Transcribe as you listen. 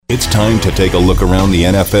It's time to take a look around the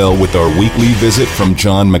NFL with our weekly visit from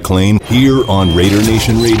John McClain here on Raider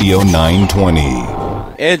Nation Radio 920.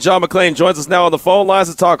 And John McClain joins us now on the phone lines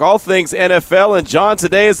to talk all things NFL. And, John,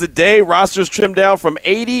 today is the day. Rosters trimmed down from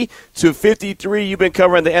 80 to 53. You've been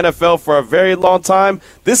covering the NFL for a very long time.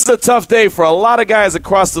 This is a tough day for a lot of guys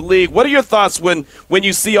across the league. What are your thoughts when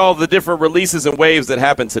you see all the different releases and waves that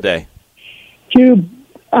happen today? Cube,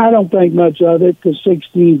 I don't think much of it because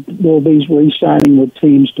 16 will be re-signing with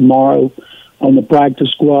teams tomorrow on the practice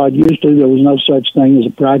squad. Usually there was no such thing as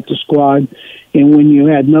a practice squad. And when you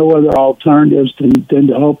had no other alternatives than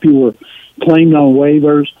to hope you were claimed on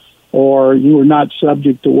waivers or you were not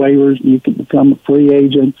subject to waivers, you could become a free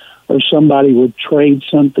agent or somebody would trade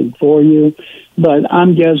something for you. But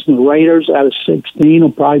I'm guessing the Raiders out of 16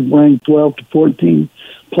 will probably bring 12 to 14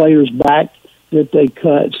 players back that they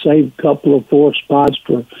cut, save a couple of 4 spots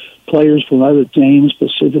for players from other teams,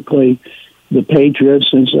 specifically the Patriots,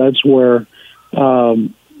 since that's where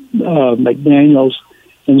McDaniels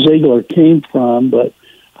and Ziegler came from. But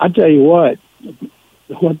I tell you what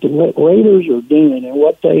the Raiders are doing and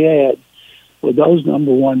what they had with those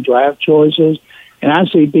number one draft choices, and I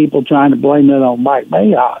see people trying to blame it on Mike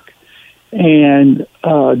Mayock. And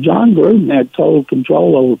John Gruden had total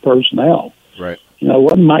control over personnel. Right. You know, it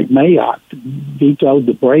wasn't Mike Mayock that vetoed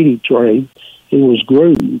the Brady trade. It was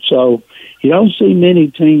Gruden. So you don't see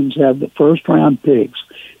many teams have the first-round picks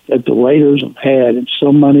that the Raiders have had, and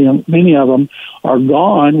so many of them are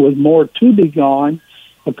gone with more to be gone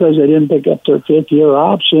because they didn't pick up their fifth-year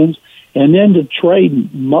options. And then to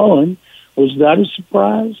trade Mullen, was that a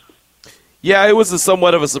surprise? Yeah, it was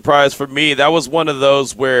somewhat of a surprise for me. That was one of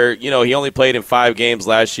those where, he only played in 5 games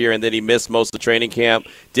last year, and then he missed most of training camp,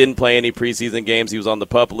 didn't play any preseason games. He was on the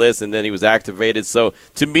PUP list, and then he was activated. So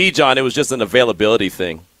to me, John, it was just an availability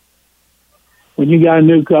thing. When you got a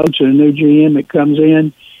new coach and a new GM that comes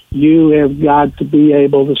in, you have got to be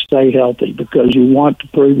able to stay healthy because you want to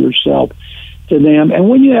prove yourself to them. And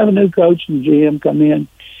when you have a new coach and GM come in,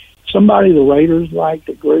 somebody the Raiders liked,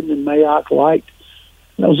 that Gruden and Mayock liked,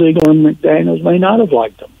 Ziegler and McDaniels may not have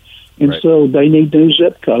liked them. And right. So they need new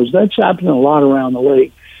zip codes. That's happening a lot around the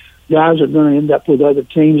league. Guys are going to end up with other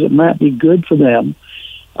teams that might be good for them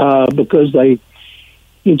because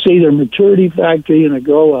it's either maturity factory and a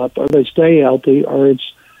grow up, or they stay healthy, or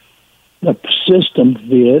it's the system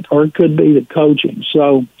fit, or it could be the coaching.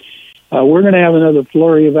 So we're going to have another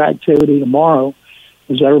flurry of activity tomorrow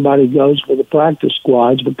as everybody goes for the practice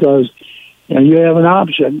squads because you have an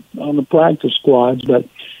option on the practice squads, but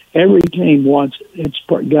every team wants its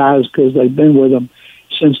guys because they've been with them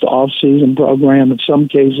since the off-season program. In some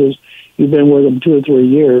cases, you've been with them 2 or 3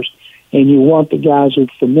 years, and you want the guys who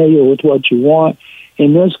are familiar with what you want.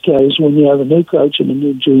 In this case, when you have a new coach and a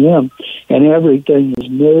new GM and everything is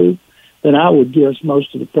new, then I would guess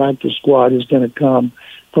most of the practice squad is going to come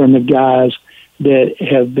from the guys that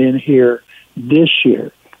have been here this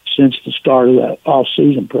year since the start of the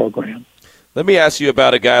off-season program. Let me ask you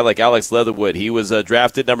about a guy like Alex Leatherwood. He was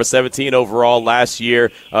drafted number 17 overall last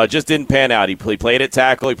year. Just didn't pan out. He played at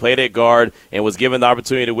tackle, he played at guard, and was given the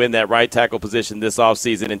opportunity to win that right tackle position this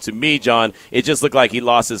offseason. And to me, John, it just looked like he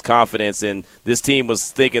lost his confidence, and this team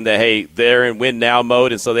was thinking that, hey, they're in win-now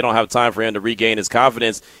mode, and so they don't have time for him to regain his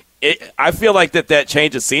confidence. I feel like that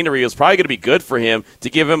change of scenery is probably going to be good for him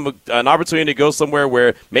to give him an opportunity to go somewhere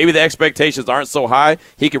where maybe the expectations aren't so high.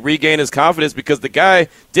 He could regain his confidence because the guy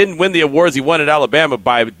didn't win the awards he won at Alabama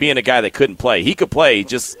by being a guy that couldn't play. He could play,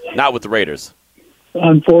 just not with the Raiders.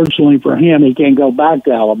 Unfortunately for him, he can't go back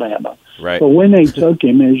to Alabama. Right. But when they took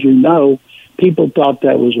him, as you know, people thought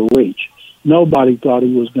that was a reach. Nobody thought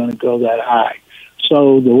he was going to go that high.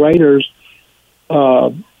 So the Raiders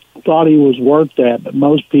thought he was worth that, but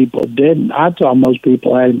most people didn't. I thought most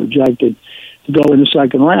people had him projected to go in the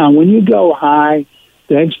second round. When you go high,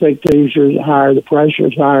 the expectations are higher, the pressure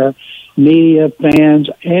is higher. Media, fans,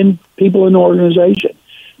 and people in the organization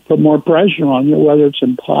put more pressure on you, whether it's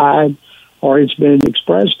implied or it's been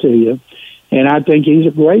expressed to you. And I think he's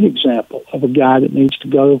a great example of a guy that needs to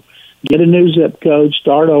go get a new zip code,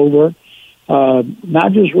 start over,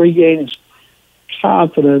 not just regain his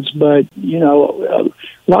confidence, but,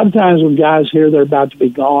 a lot of times when guys hear they're about to be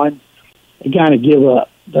gone, they kind of give up.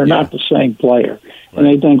 They're not the same player. Right. And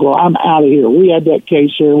they think, well, I'm out of here. We had that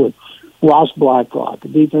case here with Ross Blacklock, a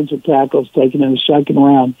defensive tackle taken in the second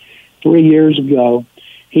round 3 years ago.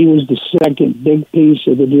 He was the second big piece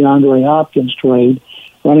of the DeAndre Hopkins trade.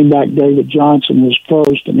 Running back David Johnson was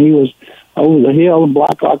first, and he was over the hill, and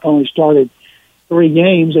Blacklock only started 3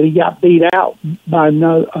 games, and he got beat out by an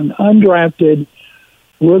undrafted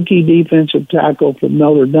rookie defensive tackle from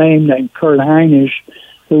Notre Dame named Kurt Heinisch,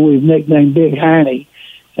 who we've nicknamed Big Heine.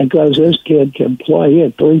 And because this kid can play, he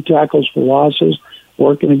had 3 tackles for losses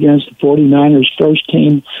working against the 49ers'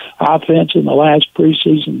 first-team offense in the last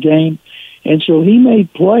preseason game. And so he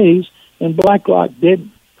made plays, and Blacklock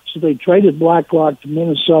didn't. So they traded Blacklock to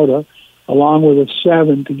Minnesota along with a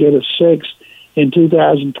 7 to get a 6 in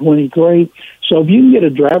 2023. So if you can get a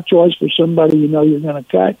draft choice for somebody you know you're going to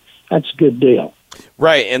cut, that's a good deal.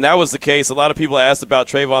 Right, and that was the case. A lot of people asked about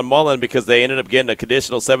Trayvon Mullen because they ended up getting a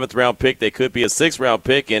conditional 7th-round pick. They could be a 6th-round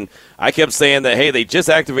pick, and I kept saying that, hey, they just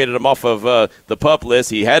activated him off of the PUP list.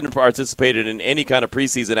 He hadn't participated in any kind of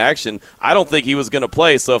preseason action. I don't think he was going to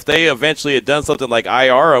play. So if they eventually had done something like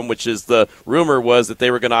IR him, which is the rumor was that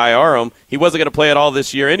they were going to IR him, he wasn't going to play at all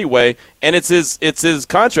this year anyway, and it's his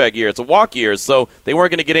contract year. It's a walk year, so they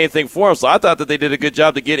weren't going to get anything for him. So I thought that they did a good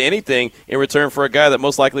job to get anything in return for a guy that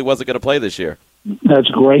most likely wasn't going to play this year. That's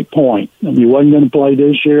a great point. If he wasn't going to play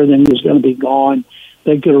this year, then he was going to be gone.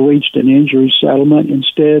 They could have reached an injury settlement.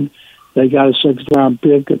 Instead, they got a 6th-round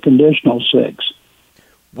pick, a conditional 6.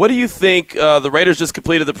 What do you think? The Raiders just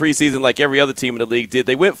completed the preseason like every other team in the league did.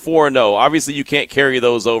 They went 4-0. Obviously, you can't carry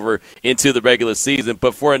those over into the regular season.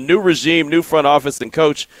 But for a new regime, new front office and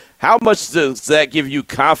coach, how much does that give you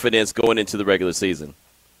confidence going into the regular season?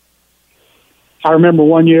 I remember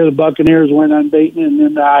one year the Buccaneers went unbeaten, and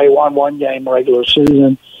then they won 1 game regular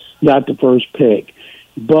season, got the first pick.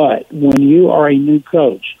 But when you are a new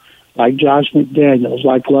coach, like Josh McDaniels,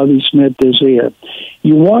 like Lovie Smith this year,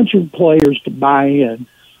 you want your players to buy in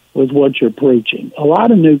with what you're preaching. A lot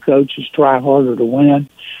of new coaches try harder to win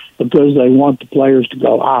because they want the players to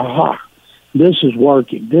go, aha, this is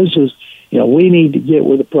working. This is, we need to get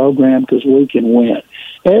with the program because we can win.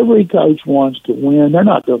 Every coach wants to win. They're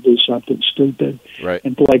not going to do something stupid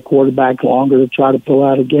and play quarterback longer to try to pull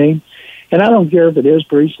out a game. And I don't care if it is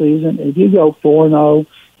preseason. If you go 4-0,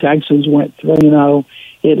 Texans went 3-0,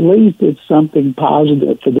 at least it's something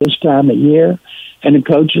positive for this time of year, and the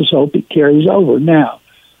coaches hope it carries over. Now,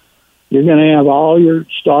 you're going to have all your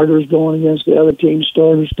starters going against the other team's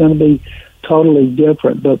starters. It's going to be totally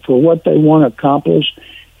different. But for what they want to accomplish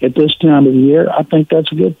at this time of the year, I think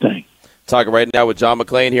that's a good thing. Talking right now with John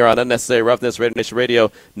McClain here on Unnecessary Roughness, Raider Nation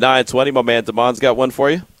Radio 920. My man Damon's got one for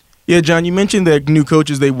you. Yeah, John, you mentioned that new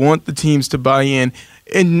coaches, they want the teams to buy in,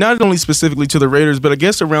 and not only specifically to the Raiders, but I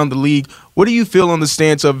guess around the league. What do you feel on the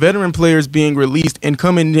stance of veteran players being released and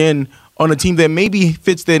coming in on a team that maybe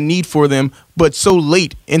fits that need for them, but so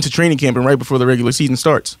late into training camp and right before the regular season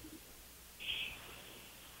starts?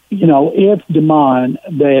 If, Damon,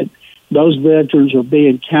 that those veterans are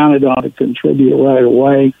being counted on to contribute right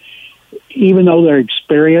away, even though they're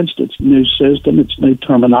experienced, it's a new system, it's new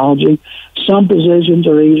terminology, some positions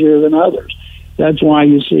are easier than others. That's why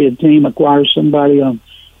you see a team acquire somebody on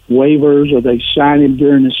waivers or they sign him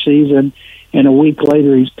during the season, and a week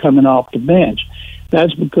later he's coming off the bench.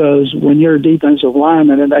 That's because when you're a defensive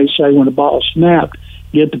lineman and they say when the ball snapped,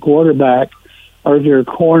 get the quarterback, or if you're a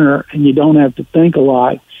corner and you don't have to think a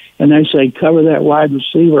lot, and they say cover that wide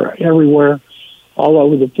receiver everywhere, all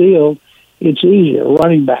over the field, it's easier.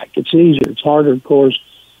 Running back, it's easier. It's harder, of course,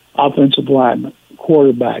 offensive linemen,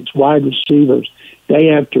 quarterbacks, wide receivers. They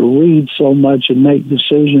have to read so much and make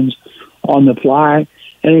decisions on the fly.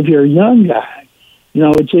 And if you're a young guy,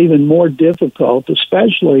 it's even more difficult,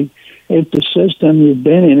 especially if the system you've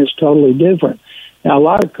been in is totally different. Now, a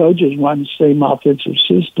lot of coaches run the same offensive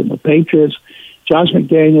system. The Patriots, Josh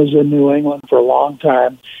McDaniels in New England for a long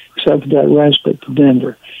time, except for that respite to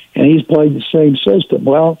Denver. And he's played the same system.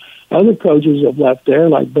 Well, other coaches have left there,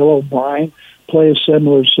 like Bill O'Brien, play a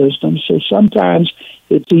similar system. So sometimes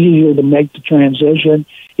it's easier to make the transition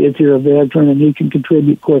if you're a veteran and you can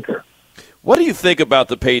contribute quicker. What do you think about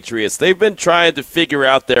the Patriots? They've been trying to figure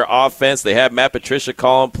out their offense. They have Matt Patricia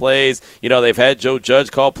calling plays. They've had Joe Judge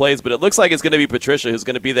call plays, but it looks like it's going to be Patricia who's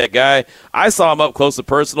going to be that guy. I saw him up close and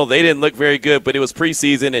personal. They didn't look very good, but it was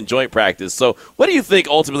preseason and joint practice. So what do you think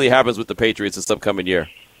ultimately happens with the Patriots this upcoming year?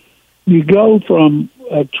 You go from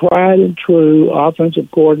a tried and true offensive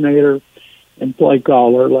coordinator and play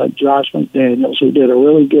caller like Josh McDaniels, who did a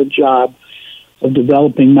really good job of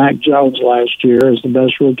developing Mac Jones last year as the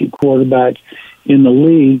best rookie quarterback in the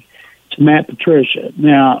league, to Matt Patricia.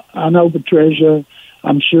 Now, I know Patricia,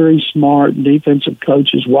 I'm sure he's smart, and defensive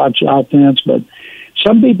coaches watch offense, but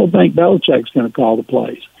some people think Belichick's going to call the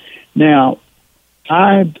plays. Now,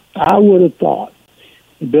 I would have thought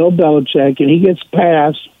Bill Belichick, and he gets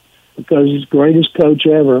passed because he's the greatest coach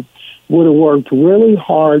ever, would have worked really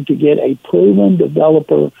hard to get a proven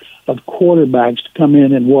developer of quarterbacks to come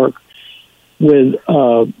in and work with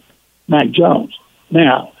Mac Jones.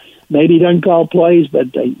 Now, maybe he doesn't call plays,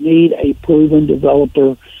 but they need a proven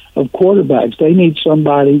developer of quarterbacks. They need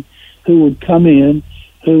somebody who would come in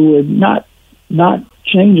who would not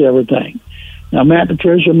change everything. Now, Matt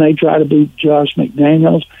Patricia may try to beat Josh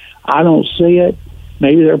McDaniels. I don't see it.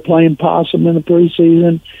 Maybe they're playing possum in the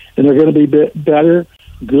preseason, and they're going to be better,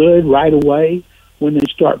 good right away when they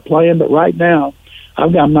start playing. But right now,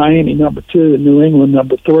 I've got Miami number 2 and New England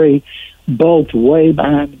number 3, both way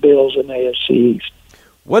behind the Bills in the AFC East.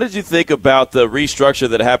 What did you think about the restructure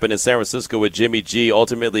that happened in San Francisco with Jimmy G,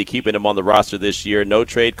 ultimately keeping him on the roster this year? No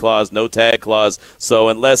trade clause, no tag clause. So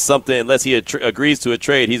unless he agrees to a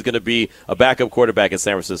trade, he's going to be a backup quarterback in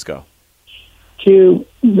San Francisco. Q,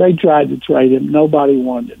 they tried to trade him. Nobody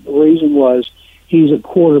wanted him. The reason was he's a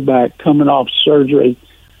quarterback coming off surgery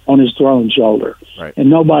on his throwing shoulder, right, and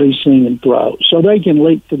nobody's seen him throw. So they can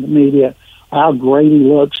leak to the media how great he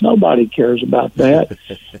looks. Nobody cares about that.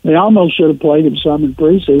 They almost should have played him some in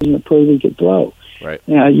preseason to prove he could throw. Right.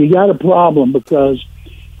 Now, you got a problem because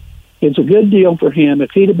it's a good deal for him.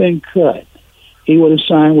 If he'd have been cut, he would have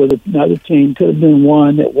signed with another team. Could have been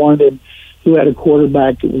one that wanted him, who had a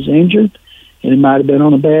quarterback that was injured, and he might have been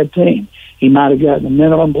on a bad team. He might have gotten a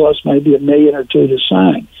minimum plus maybe $1 million or $2 million to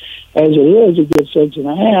sign. As it is, he gets $6.5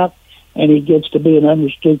 million, and he gets to be an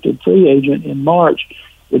unrestricted free agent in March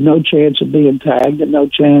with no chance of being tagged and no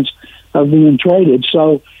chance of being traded.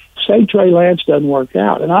 So say Trey Lance doesn't work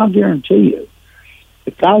out, and I'll guarantee you,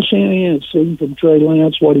 if Kyle Shanahan had seen from Trey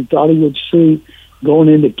Lance what he thought he would see going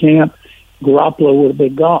into camp, Garoppolo would have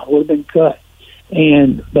been gone, would have been cut.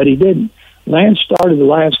 But he didn't. Lance started the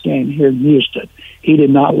last game here in Houston. He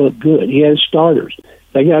did not look good. He had starters.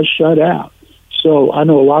 They got shut out. So I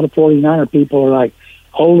know a lot of 49er people are like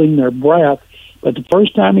holding their breath, but the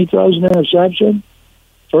first time he throws an interception,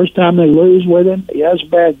 first time they lose with him, he has a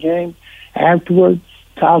bad game. Afterward,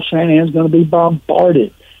 Kyle Shanahan's going to be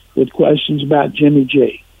bombarded with questions about Jimmy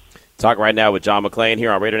G. Talk right now with John McClain here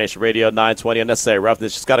on Raider Nation Radio 920 Unnecessary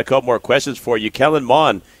Roughness. Just got a couple more questions for you. Kellen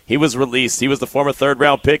Mond, he was released. He was the former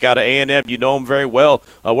third-round pick out of A&M. You know him very well.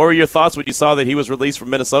 What were your thoughts when you saw that he was released from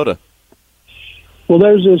Minnesota? Well,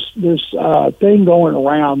 there's this thing going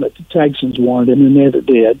around that the Texans wanted him and never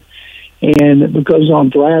did. And because on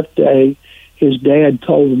draft day, his dad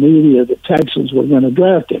told the media the Texans were going to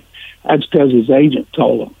draft him. That's because his agent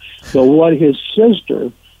told him. But what his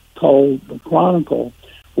sister told the Chronicle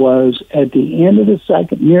was at the end of the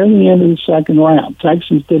second, near the end of the second round,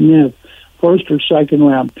 Texans didn't have first or second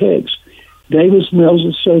round picks. Davis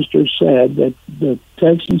Mills' sister said that the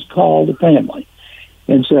Texans called the family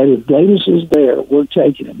and said, if Davis is there, we're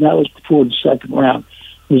taking him. That was before the second round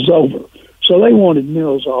was over. So they wanted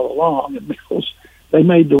Mills all along, and Mills, they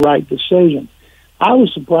made the right decision. I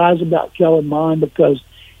was surprised about Kellen Mond because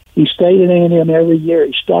he stayed at A&M every year.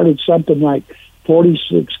 He started something like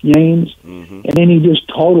 46 games, and then he just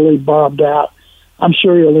totally bombed out. I'm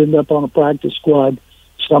sure he'll end up on a practice squad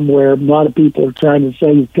somewhere. A lot of people are trying to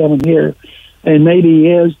say he's coming here, and maybe he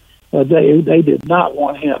is. They did not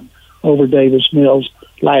want him over Davis Mills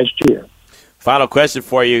last year. Final question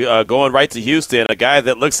for you, going right to Houston, a guy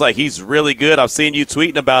that looks like he's really good. I've seen you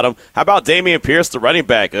tweeting about him. How about Dameon Pierce, the running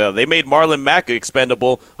back? They made Marlon Mack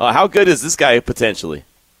expendable. How good is this guy potentially?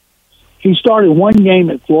 He started one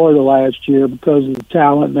game at Florida last year because of the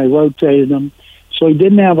talent, and they rotated him, so he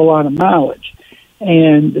didn't have a lot of mileage.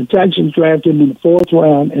 And the Texans drafted him in the fourth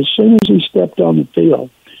round. As soon as he stepped on the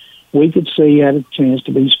field, we could see he had a chance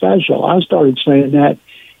to be special. I started saying that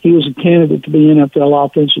he was a candidate to be NFL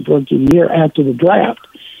Offensive Rookie of the Year after the draft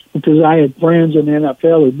because I had friends in the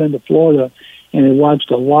NFL who'd been to Florida and had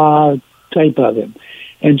watched a lot of tape of him.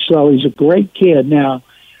 And so he's a great kid. Now,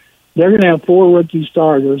 they're going to have 4 rookie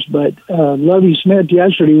starters, but Lovie Smith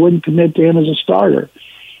yesterday wouldn't commit to him as a starter.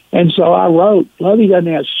 And so I wrote, Lovie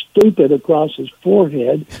doesn't have stupid across his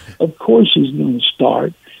forehead. Of course he's going to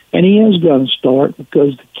start, and he is going to start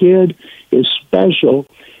because the kid is special.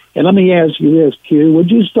 And let me ask you this, Q. Would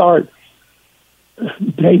you start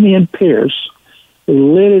Dameon Pierce,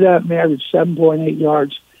 who lit it up and averaged 7.8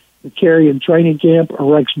 yards per carry in training camp,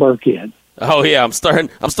 or Rex Burkhead? Oh, yeah, I'm starting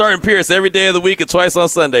Pierce every day of the week and twice on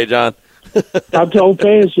Sunday, John. I've told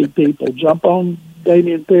fantasy people, jump on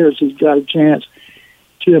Dameon Pierce. He's got a chance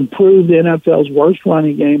to improve the NFL's worst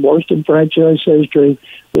running game, worst in franchise history,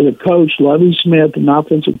 with a coach, Lovie Smith, and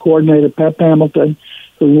offensive coordinator, Pep Hamilton,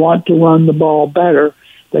 who want to run the ball better.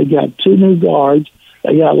 They got 2 new guards.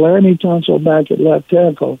 They got Laramie Tunsil back at left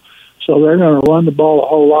tackle, so they're going to run the ball a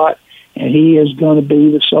whole lot, and he is going to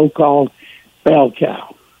be the so-called bell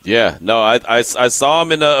cow. Yeah, no, I saw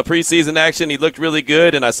him in a preseason action. He looked really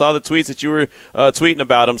good, and I saw the tweets that you were tweeting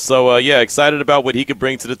about him. So, excited about what he could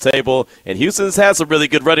bring to the table. And Houston's had some really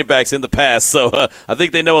good running backs in the past, so I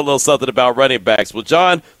think they know a little something about running backs. Well,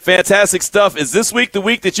 John, fantastic stuff. Is this week the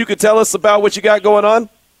week that you could tell us about what you got going on?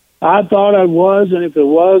 I thought it was, and if it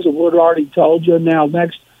was, I would have already told you. Now,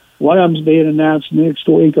 one of them's being announced next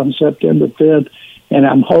week on September 5th, and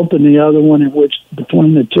I'm hoping the other one, in which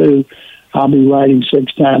between the two, I'll be writing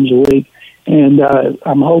 6 times a week. And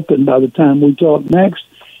I'm hoping by the time we talk next,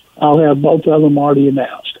 I'll have both of them already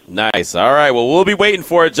announced. Nice. All right. Well, we'll be waiting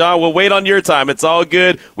for it, John. We'll wait on your time. It's all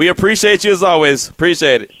good. We appreciate you as always.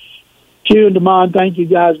 Appreciate it. Q and Damon, thank you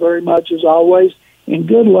guys very much as always, and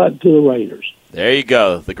good luck to the Raiders. There you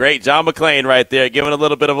go. The great John McClain right there, giving a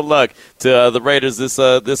little bit of a look to the Raiders this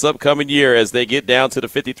upcoming year as they get down to the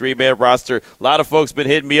 53-man roster. A lot of folks been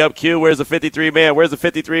hitting me up, Q, where's the 53-man? Where's the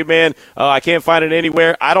 53-man? I can't find it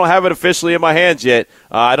anywhere. I don't have it officially in my hands yet.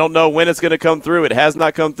 I don't know when it's going to come through. It has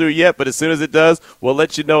not come through yet, but as soon as it does, we'll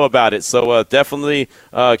let you know about it. So definitely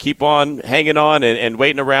keep on hanging on and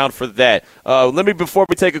waiting around for that. Before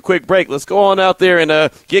we take a quick break, let's go on out there and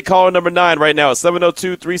get caller number 9 right now at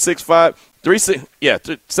 702-365.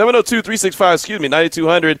 702-365,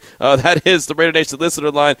 9200. That is the Raider Nation listener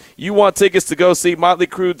line. You want tickets to go see Motley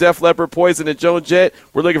Crue, Def Leppard, Poison, and Joan Jett?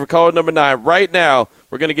 We're looking for caller number 9 right now.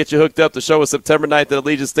 We're going to get you hooked up. The show is September 9th at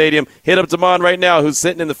Allegiant Stadium. Hit up Damon right now, who's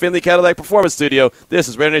sitting in the Finley Cadillac Performance Studio. This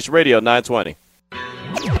is Raider Nation Radio 920.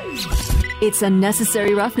 It's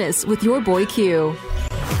Unnecessary Roughness with your boy Q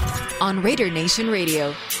on Raider Nation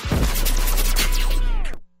Radio.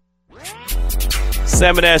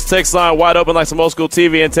 Salmon Ash text line wide open like some old school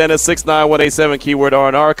TV antennas. 69187 keyword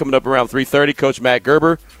R&R coming up around 3:30. Coach Matt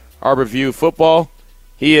Gerber, Arbor View football.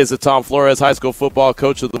 He is the Tom Flores High School Football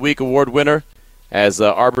Coach of the Week award winner, as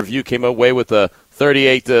Arbor View came away with a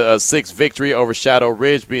 38-6 victory over Shadow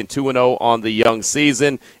Ridge, being 2-0 on the young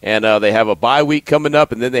season. And they have a bye week coming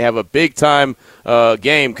up, and then they have a big-time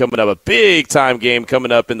game coming up,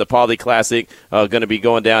 in the Poly Classic, going to be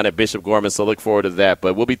going down at Bishop Gorman, so look forward to that.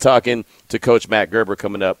 But we'll be talking to Coach Matt Gerber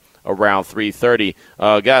coming up around 3:30.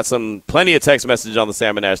 Got plenty of text messages on the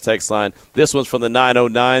Salmon Ash text line. This one's from the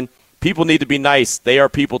 909. People need to be nice. They are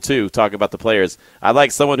people, too, talking about the players. I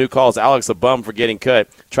like someone who calls Alex a bum for getting cut.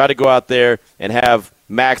 Try to go out there and have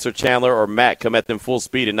Max or Chandler or Matt come at them full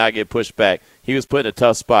speed and not get pushed back. He was put in a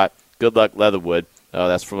tough spot. Good luck, Leatherwood.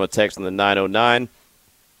 That's from a text from the 909.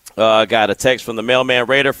 Got a text from the Mailman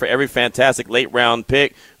Raider. For every fantastic late-round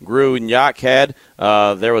pick Gru and Yak had,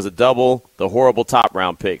 there was a double the horrible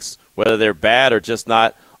top-round picks, whether they're bad or just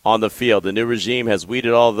not on the field. The new regime has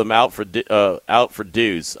weeded all of them out for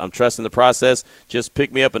dues. I'm trusting the process. Just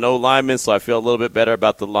pick me up an O-lineman, so I feel a little bit better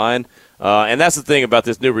about the line. And that's the thing about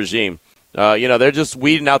this new regime. They're just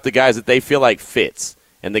weeding out the guys that they feel like fits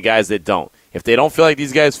and the guys that don't. If they don't feel like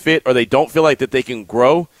these guys fit, or they don't feel like that they can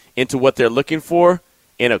grow into what they're looking for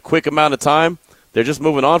in a quick amount of time, they're just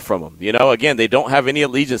moving on from them. Again, they don't have any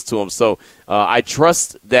allegiance to them. So I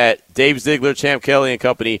trust that Dave Ziegler, Champ Kelly, and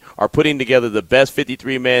company are putting together the best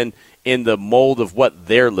 53 men in the mold of what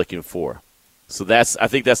they're looking for. So I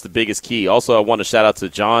think that's the biggest key. Also, I want to shout out to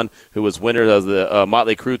John, who was winner of the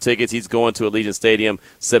Motley Crue tickets. He's going to Allegiant Stadium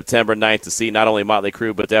September 9th to see not only Motley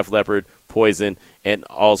Crue, but Def Leppard, Poison, and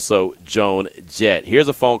also Joan Jett. Here's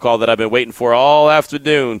a phone call that I've been waiting for all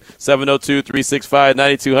afternoon,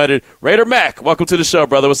 702-365-9200. Raider Mac, welcome to the show,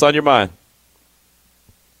 brother. What's on your mind?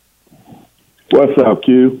 What's up,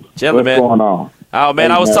 Q? Chilling, man. What's going on? Oh,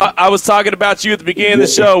 man, hey, I was talking about you at the beginning of the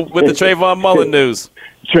show with the Trayvon Mullen news.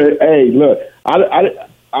 Hey, look,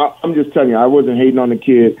 I'm just telling you, I wasn't hating on the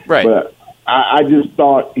kid, right? But I just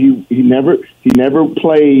thought he never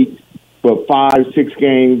played but 5-6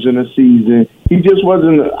 games in a season. He just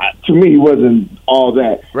wasn't, to me, he wasn't all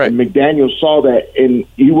that. Right. And McDaniel saw that, and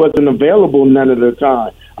he wasn't available none of the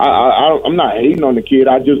time. I'm not hating on the kid.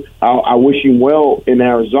 I wish him well in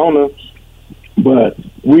Arizona, but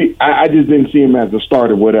I just didn't see him as a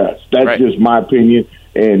starter with us. That's right. Just my opinion.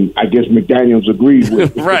 And I guess McDaniels agreed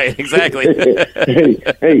with me. Right, exactly.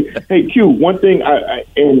 hey, Q. One thing, I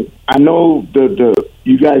know the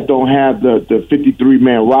you guys don't have the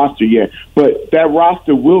 53-man roster yet, but that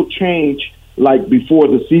roster will change like before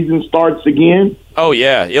the season starts again. Oh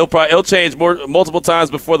yeah, it'll change multiple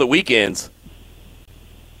times before the weekends.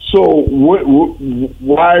 So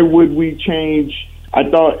why would we change? I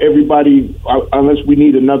thought everybody, unless we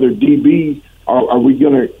need another DB.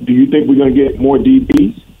 Do you think we're going to get more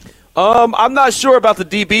DBs? I'm not sure about the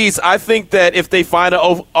DBs. I think that if they find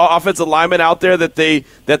an offensive lineman out there that they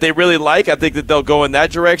really like, I think that they'll go in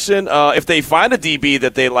that direction. If they find a DB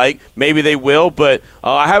that they like, maybe they will. But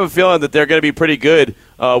I have a feeling that they're going to be pretty good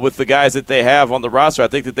with the guys that they have on the roster. I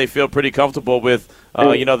think that they feel pretty comfortable with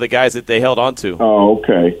the guys that they held on to. Oh,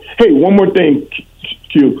 okay. Hey, one more thing,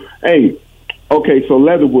 Q. Hey. Okay, so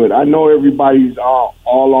Leatherwood, I know everybody's all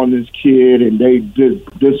on this kid, and they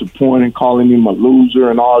just disappointed, calling him a loser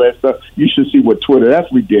and all that stuff. You should see what Twitter. That's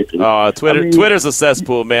ridiculous. Twitter's a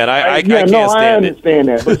cesspool, man. I can't stand it. I understand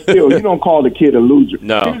that, but still, you don't call the kid a loser.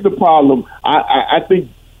 No. Here's the problem. I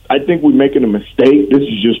think we're making a mistake. This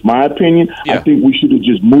is just my opinion. Yeah. I think we should have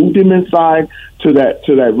just moved him inside to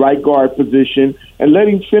that right guard position and let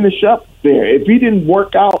him finish up there. If he didn't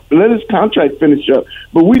work out, let his contract finish up.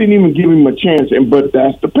 But we didn't even give him a chance. But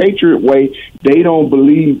that's the Patriot way. They don't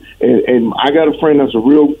believe, and I got a friend that's a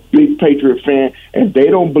real big Patriot fan, and they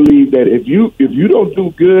don't believe that if you don't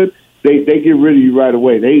do good, they get rid of you right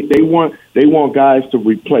away. They want guys to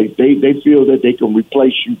replace. They feel that they can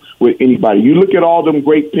replace you with anybody. You look at all them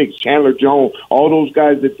great picks, Chandler Jones, all those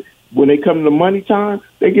guys that when they come to money time,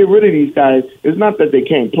 they get rid of these guys. It's not that they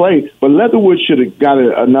can't play, but Leatherwood should have got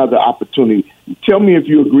another opportunity. Tell me if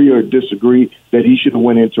you agree or disagree that he should have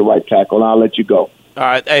went into right tackle, and I'll let you go. All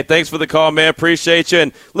right. Hey, thanks for the call, man. Appreciate you.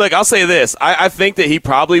 And, look, I'll say this. I think that he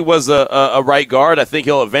probably was a right guard. I think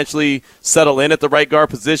he'll eventually settle in at the right guard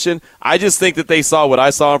position. I just think that they saw what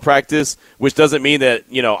I saw in practice, which doesn't mean that,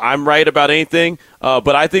 I'm right about anything.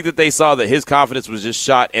 But I think that they saw that his confidence was just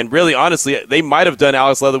shot. And really, honestly, they might have done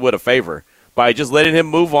Alex Leatherwood a favor by just letting him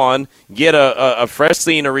move on, get a fresh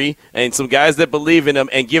scenery and some guys that believe in him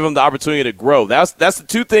and give him the opportunity to grow. That's the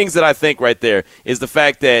two things that I think right there is the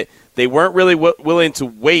fact that they weren't really willing to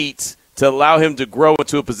wait to allow him to grow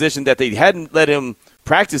into a position that they hadn't let him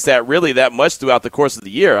practice at really that much throughout the course of the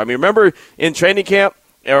year. I mean, remember in training camp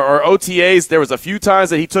or OTAs, there was a few times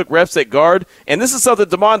that he took reps at guard. And this is something,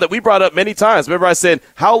 Damon, that we brought up many times. Remember I said,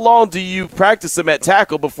 how long do you practice him at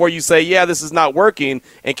tackle before you say, yeah, this is not working,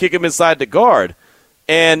 and kick him inside the guard?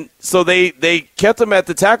 And so they kept him at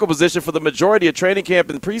the tackle position for the majority of training camp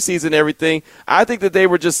and preseason and everything. I think that they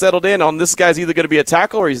were just settled in on this guy's either going to be a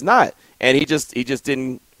tackle or he's not. And he just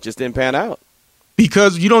didn't pan out.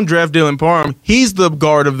 Because you don't draft Dylan Parham, he's the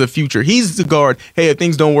guard of the future. He's the guard. Hey, if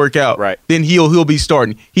things don't work out, right, then he'll be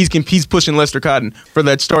starting. He's pushing Lester Cotton for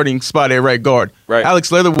that starting spot at right guard. Right.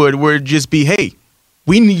 Alex Leatherwood would just be, hey,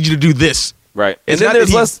 we need you to do this. Right. And then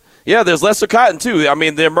there's Lester Cotton too. I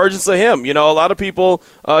mean, the emergence of him. A lot of people,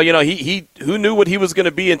 he who knew what he was going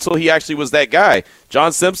to be until he actually was that guy.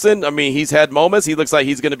 John Simpson. I mean, he's had moments. He looks like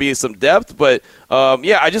he's going to be some depth, but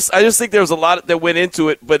I just think there was a lot that went into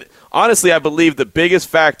it. But honestly, I believe the biggest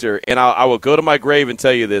factor, and I will go to my grave and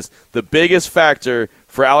tell you this: the biggest factor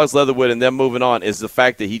for Alex Leatherwood and them moving on is the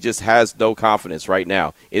fact that he just has no confidence right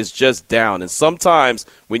now. It's just down. And sometimes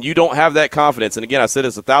when you don't have that confidence, and again, I said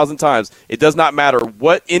this 1,000 times, it does not matter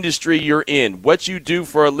what industry you're in, what you do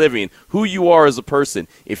for a living, who you are as a person.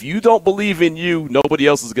 If you don't believe in you, nobody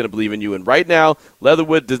else is going to believe in you. And right now,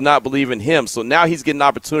 Leatherwood does not believe in him. So now he's getting an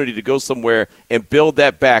opportunity to go somewhere and build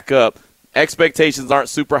that back up. Expectations aren't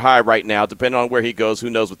super high right now, depending on where he goes. Who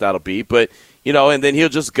knows what that'll be. But, and then he'll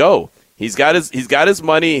just go. He's got his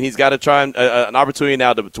money, and he's got to try an opportunity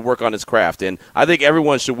now to work on his craft. And I think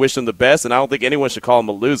everyone should wish him the best, and I don't think anyone should call him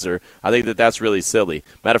a loser. I think that that's really silly.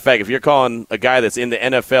 Matter of fact, if you're calling a guy that's in the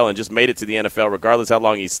NFL and just made it to the NFL, regardless how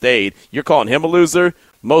long he stayed, you're calling him a loser,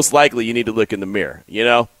 most likely you need to look in the mirror,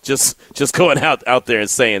 just going out there and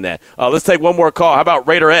saying that. Let's take one more call. How about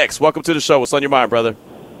Raider X? Welcome to the show. What's on your mind, brother?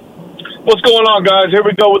 What's going on, guys? Here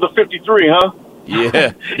we go with the 53, huh?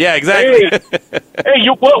 Yeah, exactly. Hey,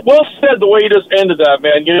 you well said the way you just ended that,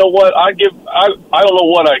 man. You know what? I don't know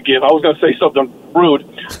what I'd give. I was going to say something rude,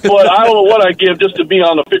 but I don't know what I'd give just to be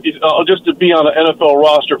on the just to be on the NFL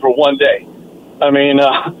roster for one day. I mean,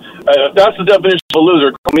 that's the definition of a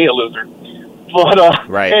loser. Call me a loser. But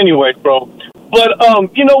right. Anyway, bro. But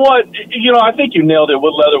you know what? I think you nailed it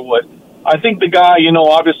with Leatherwood. I think the guy,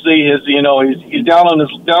 obviously he's down on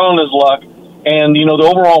his luck. And, the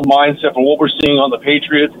overall mindset from what we're seeing on the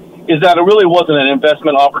Patriots is that it really wasn't an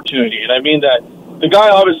investment opportunity. And I mean that the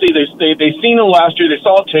guy, obviously, they seen him last year. They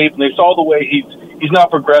saw tape, and they saw the way he's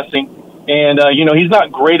not progressing. And, he's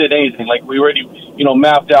not great at anything, like we already,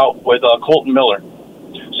 mapped out with Colton Miller.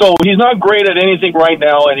 So he's not great at anything right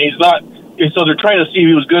now, and he's not – so they're trying to see if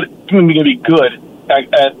he was going to be good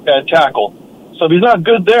at tackle. So if he's not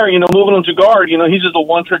good there, moving him to guard, he's just a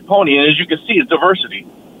one-trick pony. And as you can see, it's diversity.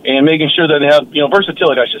 And making sure that they have,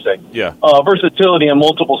 versatility, I should say. Yeah. Versatility in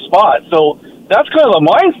multiple spots. So that's kind of the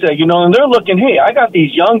mindset, and they're looking, hey, I got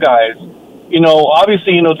these young guys,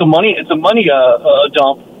 obviously, it's a money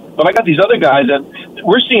dump, but I got these other guys that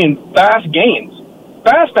we're seeing fast gains,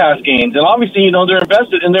 and obviously, they're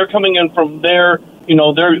invested and they're coming in from their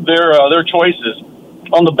choices.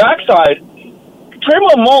 On the backside,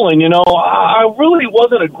 Trayvon Mullen, I really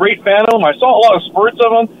wasn't a great fan of him. I saw a lot of spurts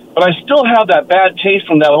of him, but I still have that bad taste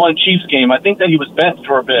from that one Chiefs game. I think that he was benched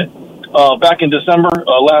for a bit back in December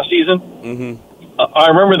last season. Mm-hmm. I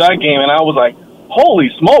remember that game, and I was like,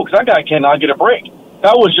 holy smokes, that guy cannot get a break.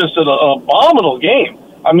 That was just an abominable game.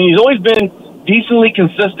 I mean, he's always been decently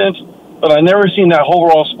consistent, but I never seen that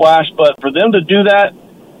overall splash. But for them to do that,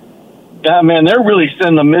 yeah, man, they're really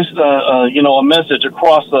sending a message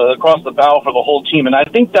across the bow for the whole team. And I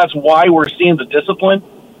think that's why we're seeing the discipline,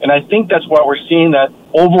 and I think that's why we're seeing that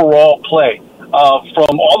overall play.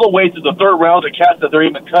 From all the way to the third round of cats that they're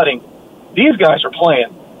even cutting, these guys are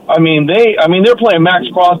playing. They're playing Max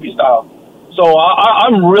Crosby style. So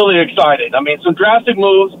I'm really excited. Some drastic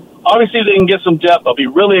moves. Obviously, they can get some depth. I'll be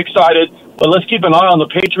really excited. But let's keep an eye on the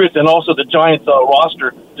Patriots and also the Giants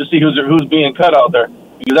roster to see who's being cut out there,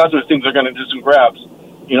 because that's what things are going to do some grabs,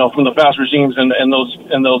 from the fast regimes and those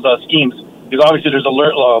schemes. Because obviously there's a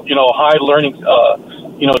high learning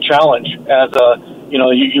challenge, as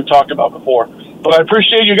you talked about before. But I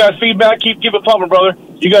appreciate you guys' feedback. Keep it pumping, brother.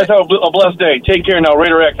 You guys have a blessed day. Take care now.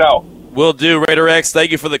 Raider X out. Will do, Raider X.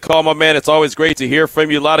 Thank you for the call, my man. It's always great to hear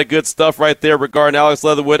from you. A lot of good stuff right there regarding Alex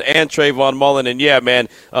Leatherwood and Trayvon Mullen. And, yeah, man,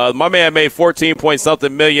 my man made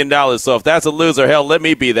 $14-point-something million. So if that's a loser, hell, let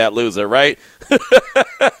me be that loser, right?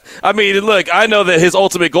 Look, I know that his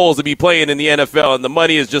ultimate goal is to be playing in the NFL, and the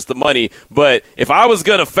money is just the money. But if I was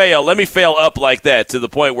going to fail, let me fail up like that to the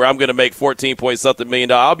point where I'm going to make $14-point-something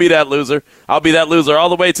million. I'll be that loser. I'll be that loser all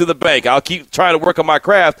the way to the bank. I'll keep trying to work on my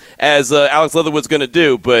craft, as Alex Leatherwood's going to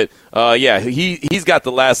do. But, he's got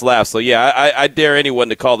the last laugh. So, yeah, I dare anyone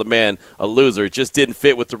to call the man a loser. It just didn't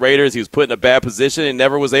fit with the Raiders. He was put in a bad position and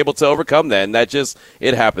never was able to overcome that. And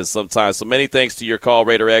it happens sometimes. So many thanks to your call,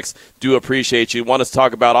 Raider X. Do appreciate you. Want us to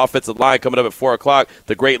talk about offensive line coming up at 4 o'clock.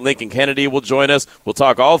 The great Lincoln Kennedy will join us. We'll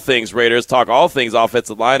talk all things Raiders, talk all things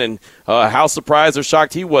offensive line, and how surprised or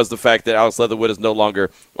shocked he was the fact that Alex Leatherwood is no longer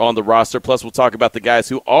on the roster. Plus, we'll talk about the guys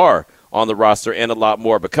who are on the roster and a lot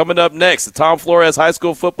more. But coming up next, the Tom Flores High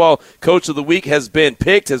School Football Coach of the Week has been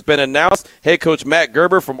announced. Head coach Matt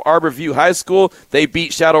Gerber from Arborview High School. They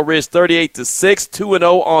beat Shadow Ridge 38-6,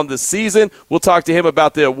 2-0 on the season. We'll talk to him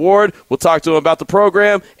about the award. We'll talk to him about the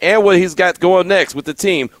program and what he's got going next with the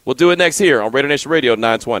team. We'll do it next here on Raider Nation Radio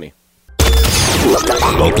 920.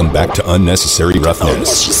 Welcome back to Unnecessary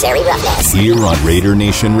Roughness. Here on Raider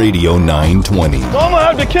Nation Radio 920. I'm going to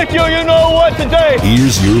have to kick you know what today.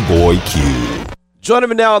 Here's your boy Q. Joining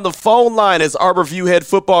me now on the phone line is Arborview head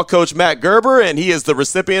football coach Matt Gerber, and he is the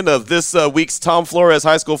recipient of this week's Tom Flores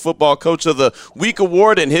High School Football Coach of the Week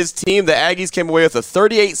award. And his team, the Aggies, came away with a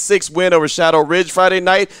 38-6 win over Shadow Ridge Friday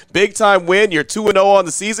night. Big-time win. You're 2-0 on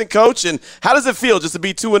the season, Coach. And how does it feel just to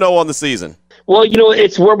be 2-0 on the season? Well,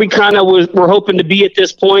 it's where we kind of were hoping to be at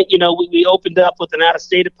this point. We opened up with an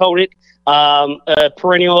out-of-state opponent, a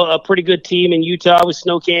pretty good team in Utah with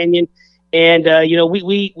Snow Canyon. And,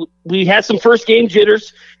 we had some first game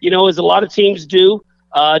jitters, as a lot of teams do.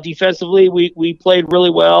 Defensively, we played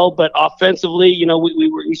really well, but offensively,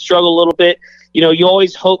 we struggled a little bit. You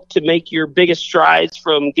always hope to make your biggest strides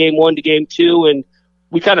from game 1 to game 2, and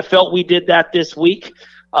we kind of felt we did that this week.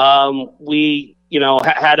 We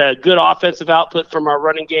had a good offensive output from our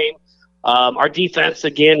running game. Our defense,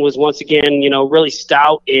 was once again, really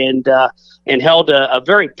stout and held a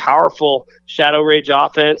very powerful Shadow Ridge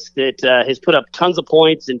offense that has put up tons of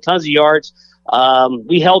points and tons of yards.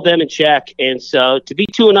 We held them in check. And so to be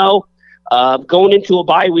 2-0, going into a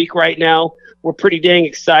bye week right now, we're pretty dang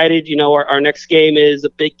excited. Our next game is a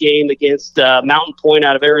big game against Mountain Point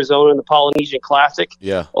out of Arizona in the Polynesian Classic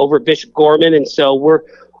over at Bishop Gorman. And so we're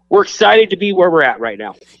excited to be where we're at right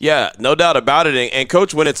now. Yeah, no doubt about it. And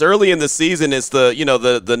Coach, when it's early in the season, it's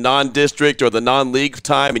the non-district or the non-league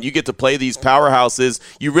time, and you get to play these powerhouses,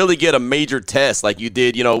 you really get a major test like you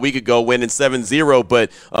did, a week ago winning 7-0,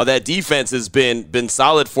 but that defense has been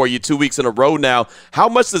solid for you 2 weeks in a row now. How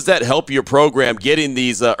much does that help your program getting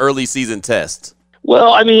these early season tests?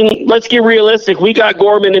 Well, let's get realistic. We got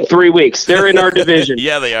Gorman in 3 weeks. They're in our division.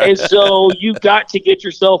 Yeah, they are. And so you've got to get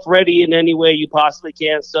yourself ready in any way you possibly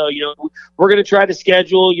can. So, we're going to try to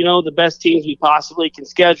schedule, the best teams we possibly can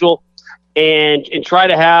schedule and try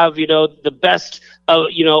to have, the best,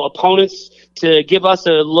 opponents to give us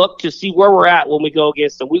a look to see where we're at when we go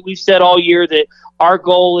against them. We've said all year that our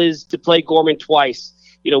goal is to play Gorman twice.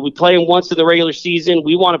 we play them once in the regular season.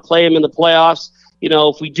 We want to play them in the playoffs.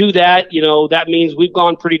 If we do that, that means we've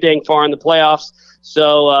gone pretty dang far in the playoffs.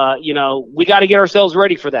 So, we got to get ourselves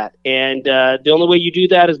ready for that. And the only way you do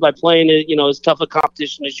that is by playing, as tough a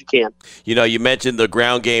competition as you can. You mentioned the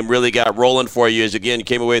ground game really got rolling for you as, again, you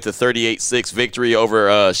came away with a 38-6 victory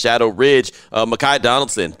over Shadow Ridge. Mekhi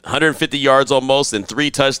Donaldson, 150 yards almost and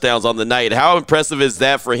 3 touchdowns on the night. How impressive is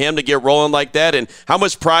that for him to get rolling like that? And how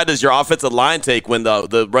much pride does your offensive line take when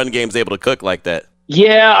the run game's able to cook like that?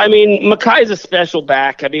 Yeah, I mean, Mekhi's a special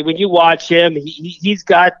back. I mean, when you watch him, he's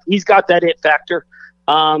got that it factor,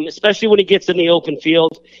 especially when he gets in the open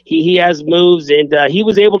field. He has moves, and he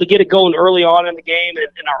was able to get it going early on in the game,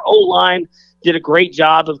 and our O-line did a great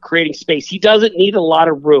job of creating space. He doesn't need a lot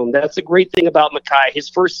of room. That's a great thing about Mekhi. His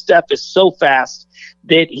first step is so fast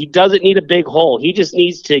that he doesn't need a big hole. He just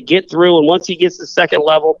needs to get through, and once he gets to second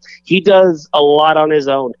level, he does a lot on his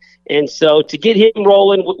own. And so to get him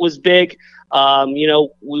rolling was big.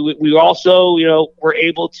 We also, were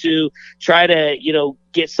able to try to,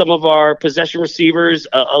 get some of our possession receivers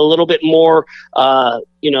a little bit more, some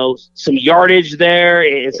yardage there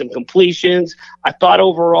and some completions. I thought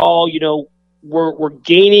overall, we're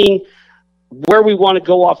gaining where we want to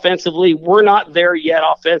go offensively. We're not there yet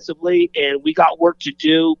offensively, and we got work to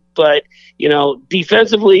do. But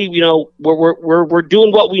defensively, we're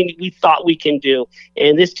doing what we thought we can do,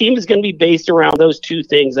 and this team is going to be based around those two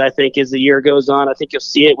things. I think as the year goes on, I think you'll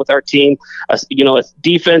see it with our team. A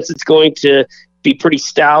defense that's going to be pretty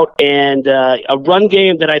stout, and a run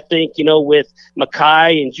game that I think with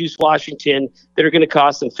Mekhi and Juice Washington that are going to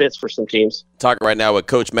cause some fits for some teams. Talking right now with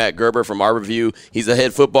Coach Matt Gerber from Arborview. He's a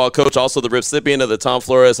head football coach, also the recipient of the Tom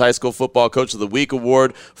Flores High School Football Coach of the Week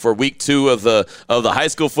Award for Week 2 of the high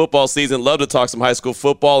school football season. Love to talk some high school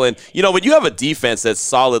football. And, when you have a defense that's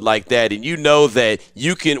solid like that and you know that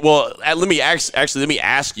you can – well, let me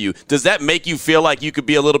ask you, does that make you feel like you could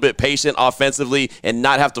be a little bit patient offensively and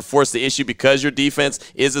not have to force the issue because your defense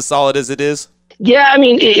is as solid as it is? Yeah, I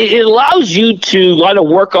mean, it allows you to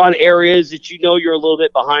work on areas that you're a little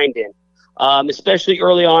bit behind in. Especially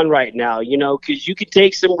early on right now, because you could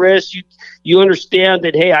take some risks. You understand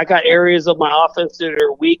that, hey, I got areas of my offense that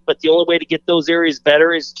are weak, but the only way to get those areas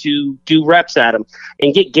better is to do reps at them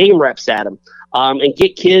and get game reps at them and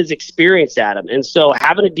get kids experience at them. And so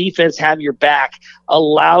having a defense have your back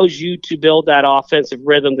allows you to build that offensive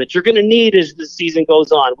rhythm that you're going to need as the season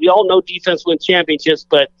goes on. We all know defense wins championships,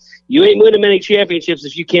 but you ain't winning many championships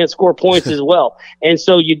if you can't score points as well. And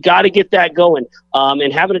so you got to get that going.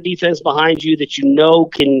 And having a defense behind you that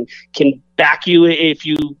can back you if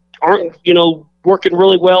you aren't, working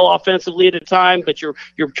really well offensively at a time, but you're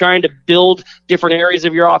trying to build different areas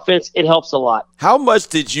of your offense, it helps a lot. How much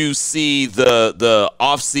did you see the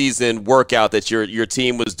off-season workout that your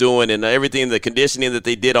team was doing and everything, the conditioning that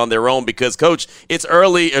they did on their own? Because, Coach, it's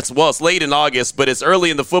early. It's late in August, but it's early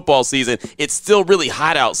in the football season. It's still really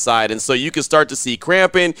hot outside, and so you can start to see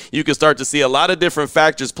cramping. You can start to see a lot of different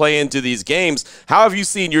factors play into these games. How have you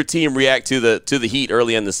seen your team react to the heat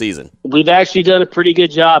early in the season? We've actually done a pretty good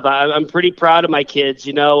job. I'm pretty proud of my kids.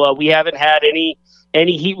 We haven't had any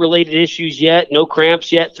heat-related issues yet, no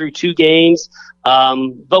cramps yet through 2 games.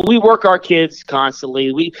 But we work our kids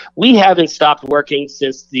constantly. We haven't stopped working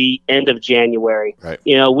since the end of January. Right.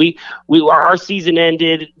 Our season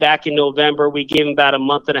ended back in November. We gave them about a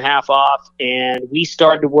month and a half off, and we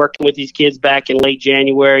started working with these kids back in late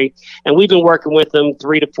January. And we've been working with them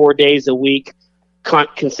 3 to 4 days a week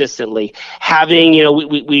consistently. Having,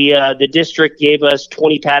 the district gave us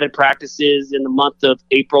 20 padded practices in the month of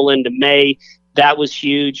April into May. That was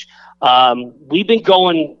huge. We've been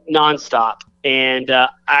going nonstop. And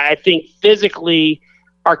I think physically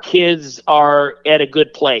our kids are at a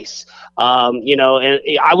good place. And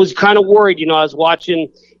I was kind of worried, I was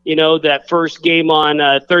watching, that first game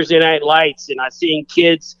on Thursday Night Lights, and I seen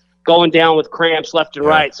kids going down with cramps left and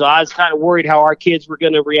right. So I was kind of worried how our kids were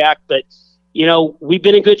going to react. But, we've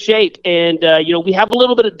been in good shape. And, we have a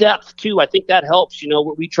little bit of depth, too. I think that helps.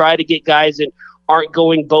 We try to get guys that aren't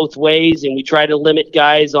going both ways, and we try to limit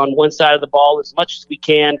guys on one side of the ball as much as we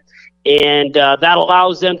can. And that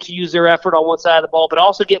allows them to use their effort on one side of the ball, but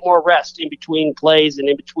also get more rest in between plays and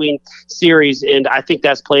in between series. And I think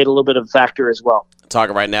that's played a little bit of a factor as well.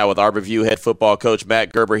 Talking right now with Arborview head football coach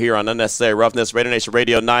Matt Gerber here on Unnecessary Roughness, Raider Nation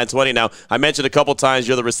Radio 920. Now, I mentioned a couple times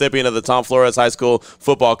you're the recipient of the Tom Flores High School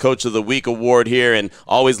Football Coach of the Week Award here, and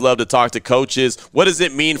always love to talk to coaches. What does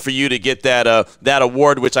it mean for you to get that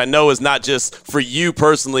award, which I know is not just for you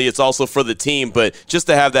personally, it's also for the team, but just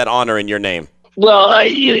to have that honor in your name? Well,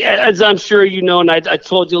 as I'm sure you know, and I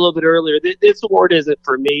told you a little bit earlier, this award isn't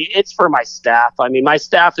for me. It's for my staff. I mean, my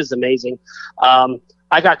staff is amazing.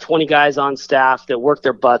 I got 20 guys on staff that work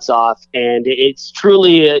their butts off, and it's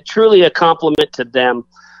truly a compliment to them.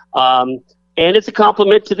 And it's a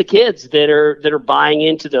compliment to the kids that are buying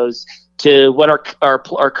into to what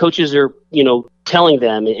our coaches are, telling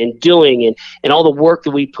them and doing and all the work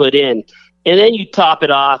that we put in. And then you top it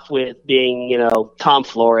off with being, Tom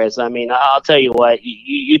Flores. I mean, I'll tell you what,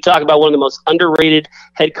 you talk about one of the most underrated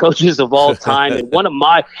head coaches of all time, and one of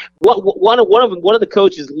the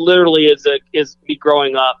coaches literally is me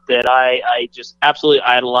growing up that I just absolutely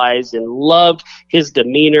idolized and loved his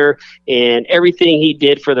demeanor and everything he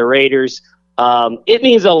did for the Raiders. It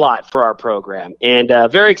means a lot for our program, and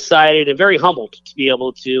very excited and very humbled to be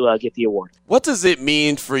able to get the award. What does it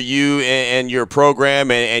mean for you and your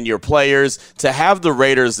program and your players to have the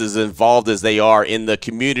Raiders as involved as they are in the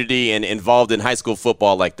community and involved in high school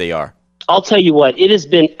football like they are? I'll tell you what, it has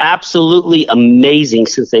been absolutely amazing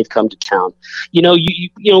since they've come to town.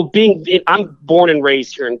 I'm born and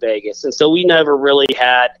raised here in Vegas, and so we never really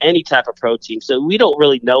had any type of pro team. So we don't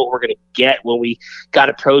really know what we're going to get when we got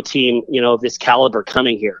a pro team, of this caliber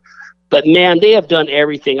coming here. But man, they have done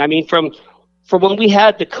everything. I mean, from when we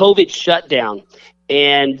had the COVID shutdown,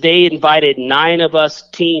 and they invited 9 of us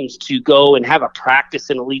teams to go and have a practice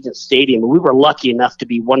in Allegiant Stadium. And we were lucky enough to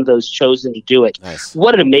be one of those chosen to do it. Nice.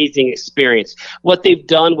 What an amazing experience. What they've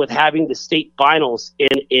done with having the state finals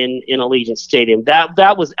in Allegiant Stadium,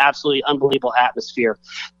 that was absolutely unbelievable atmosphere.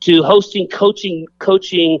 To hosting coaching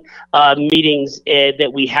meetings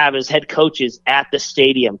that we have as head coaches at the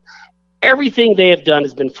stadium. Everything they have done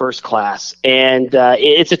has been first class, and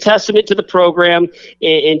it's a testament to the program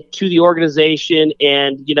and to the organization.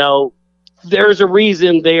 And there's a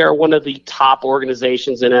reason they are one of the top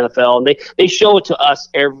organizations in NFL, and they show it to us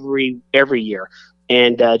every year.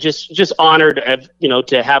 And just honored,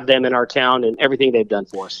 to have them in our town and everything they've done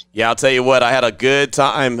for us. Yeah, I'll tell you what, I had a good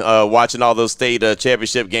time watching all those state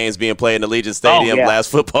championship games being played in Allegiant Stadium last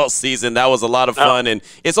football season. That was a lot of fun, and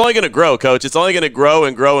it's only going to grow, Coach. It's only going to grow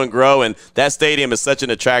and grow and grow, and that stadium is such an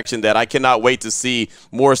attraction that I cannot wait to see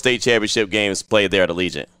more state championship games played there at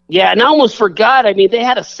Allegiant. Yeah, and I almost forgot. I mean, they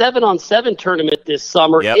had a 7-on-7 tournament this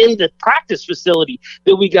summer in the practice facility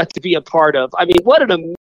that we got to be a part of. I mean, what an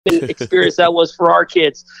amazing experience that was for our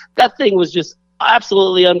kids. That thing was just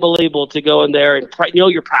absolutely unbelievable to go in there and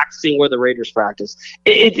you're practicing where the Raiders practice.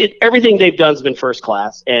 Everything they've done has been first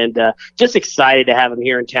class, and just excited to have them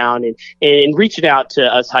here in town and reaching out to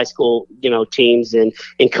us high school teams and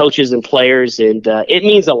coaches and players, and it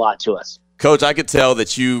means a lot to us. Coach, I could tell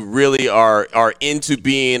that you really are into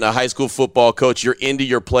being a high school football coach. You're into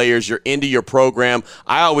your players. You're into your program.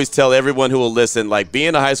 I always tell everyone who will listen,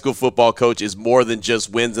 being a high school football coach is more than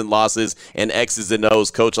just wins and losses and X's and O's,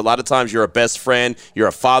 Coach. A lot of times you're a best friend. You're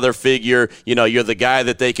a father figure. You're the guy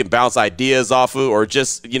that they can bounce ideas off of, or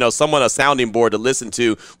just, a sounding board to listen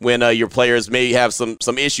to when your players may have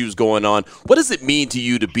some issues going on. What does it mean to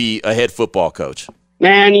you to be a head football coach?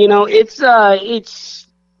 Man,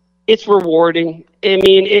 it's rewarding. I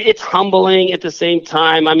mean, it's humbling at the same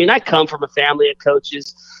time. I mean, I come from a family of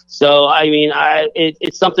coaches, so I mean,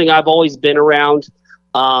 it's something I've always been around.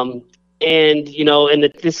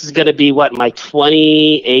 This is going to be my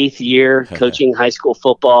 28th year coaching high school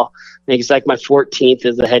football. I think it's like my 14th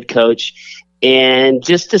as a head coach, and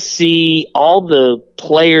just to see all the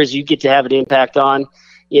players you get to have an impact on.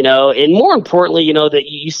 And more importantly, that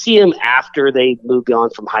you see them after they moved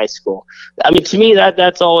on from high school. I mean, to me,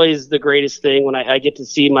 that's always the greatest thing when I get to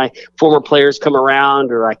see my former players come around,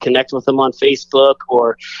 or I connect with them on Facebook,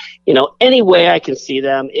 or, any way I can see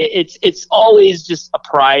them. It's always just a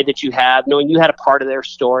pride that you have knowing you had a part of their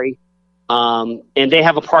story, and they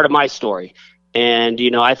have a part of my story. And,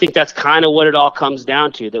 I think that's kind of what it all comes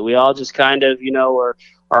down to, that we all just kind of,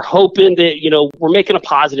 are hoping that, we're making a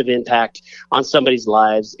positive impact on somebody's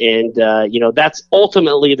lives. And, that's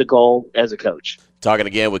ultimately the goal as a coach. Talking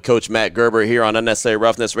again with Coach Matt Gerber here on Unnecessary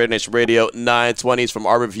Roughness, Raider Nation Radio 920s from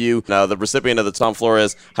Arborview. Now, the recipient of the Tom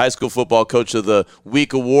Flores High School Football Coach of the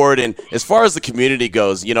Week Award. And as far as the community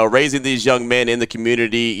goes, raising these young men in the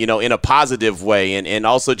community, in a positive way, and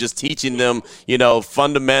also just teaching them,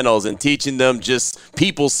 fundamentals and teaching them just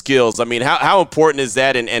people skills. I mean, how important is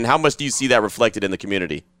that, and how much do you see that reflected in the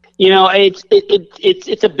community? It's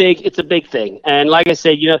a big thing. And like I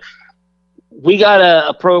said, we got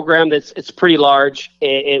a program it's pretty large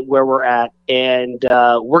where we're at, and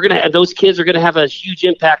those kids are gonna have a huge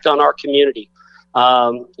impact on our community,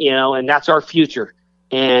 and that's our future.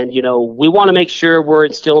 And we want to make sure we're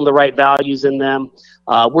instilling the right values in them.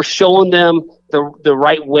 We're showing them the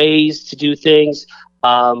right ways to do things,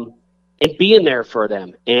 and being there for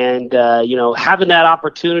them. And having that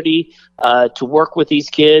opportunity to work with these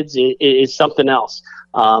kids is something else.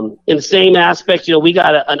 In the same aspect, we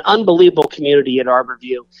got an unbelievable community at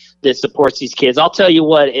Arborview that supports these kids. I'll tell you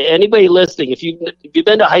what, anybody listening, if you've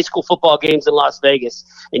been to high school football games in Las Vegas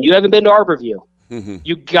and you haven't been to Arborview,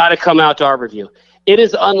 you got to come out to Arborview. It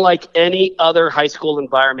is unlike any other high school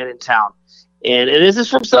environment in town. And this is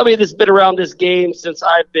from somebody that's been around this game since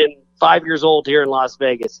I've been 5 years old here in Las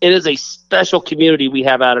Vegas. It is a special community we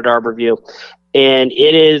have out at Arborview, and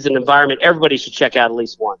it is an environment everybody should check out at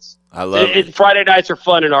least once. I love it. Friday nights are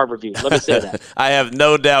fun in Arborview. Let me say that. I have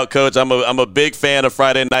no doubt, Coach. I'm a big fan of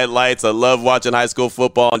Friday Night Lights. I love watching high school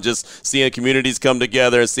football and just seeing communities come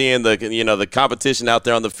together and seeing the competition out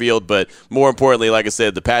there on the field. But more importantly, like I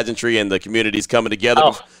said, the pageantry and the communities coming together.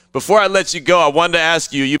 Oh. Before I let you go, I wanted to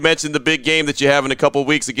ask you, you mentioned the big game that you have in a couple of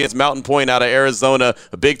weeks against Mountain Point out of Arizona,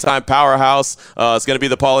 a big-time powerhouse. It's going to be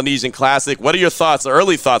the Polynesian Classic. What are your thoughts,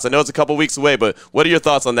 early thoughts? I know it's a couple of weeks away, but what are your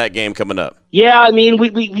thoughts on that game coming up? Yeah, I mean,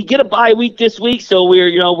 we get a bye week this week, so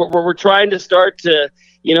we're trying to start to,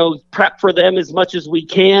 prep for them as much as we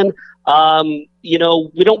can.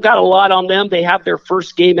 We don't got a lot on them. They have their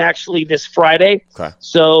first game actually this Friday. Okay.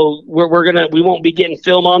 So we won't be getting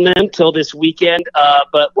film on them till this weekend.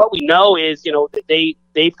 But what we know is, that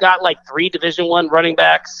they've got like 3 Division I running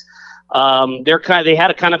backs. They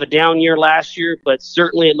had a kind of a down year last year, but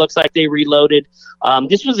certainly it looks like they reloaded.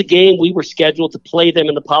 This was a game we were scheduled to play them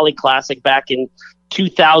in the Poly Classic back in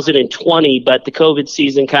 2020, but the COVID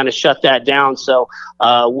season kind of shut that down. So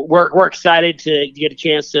we're excited to get a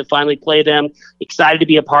chance to finally play them. Excited to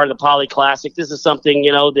be a part of the Poly Classic. This is something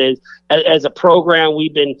that as a program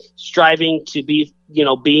we've been striving to be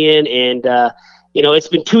in, and it's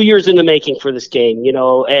been 2 years in the making for this game.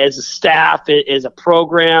 As a staff, as a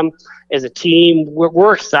program, as a team,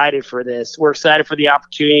 we're excited for this. We're excited for the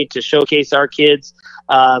opportunity to showcase our kids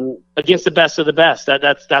against the best of the best.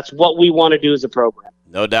 That's what we want to do as a program.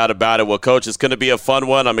 No doubt about it. Well, Coach, it's going to be a fun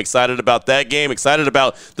one. I'm excited about that game, excited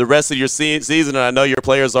about the rest of your season, and I know your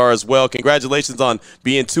players are as well. Congratulations on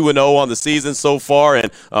being 2-0 on the season so far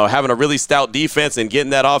and having a really stout defense and getting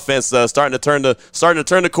that offense starting to turn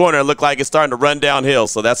the corner and look like it's starting to run downhill.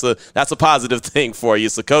 So that's a positive thing for you.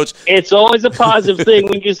 So, Coach, it's always a positive thing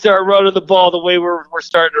when you start running the ball the way we're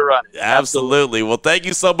starting to run it. Absolutely. Well, thank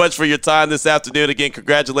you so much for your time this afternoon. Again,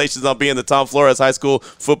 congratulations on being the Tom Flores High School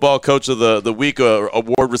Football Coach of the Week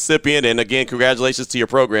award recipient, and again, congratulations to your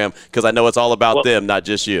program, because I know it's all about them, not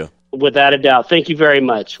just you. Without a doubt. Thank you very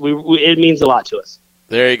much. It means a lot to us.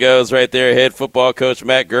 There he goes right there, head football coach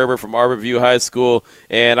Matt Gerber from Arborview High School.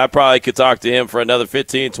 And I probably could talk to him for another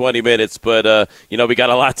 15, 20 minutes. But, we got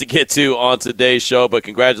a lot to get to on today's show. But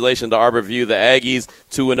congratulations to Arborview, the Aggies,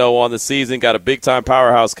 2-0 on the season. Got a big-time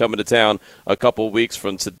powerhouse coming to town a couple of weeks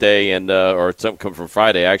from today, or come from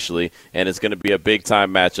Friday, actually. And it's going to be a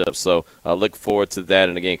big-time matchup. So look forward to that.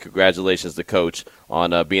 And, again, congratulations to Coach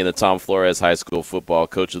on being the Tom Flores High School Football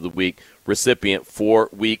Coach of the Week recipient for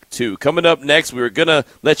Week 2. Coming up next, we were going to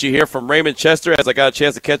let you hear from Raymond Chester as I got a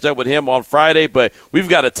chance to catch up with him on Friday, but we've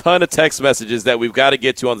got a ton of text messages that we've got to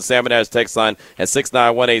get to on the Salmon Ash text line at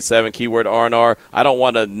 69187, keyword R&R. I don't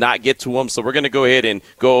want to not get to them, so we're going to go ahead and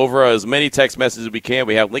go over as many text messages as we can.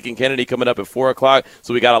 We have Lincoln Kennedy coming up at 4 o'clock,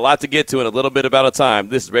 so we got a lot to get to in a little bit about a time.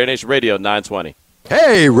 This is Raider Nation Radio 920.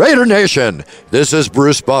 Hey, Raider Nation, this is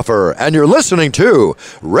Bruce Buffer, and you're listening to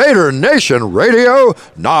Raider Nation Radio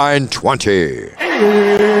 920. It's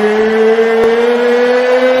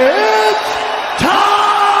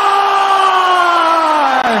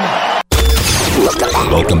time!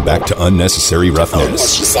 Welcome back to Unnecessary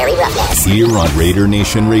Roughness. Here on Raider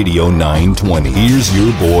Nation Radio 920. Here's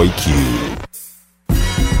your boy Q.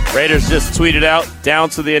 Raiders just tweeted out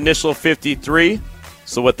down to the initial 53.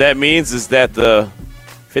 So what that means is that the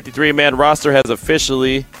 53-man roster has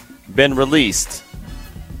officially been released.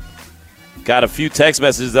 Got a few text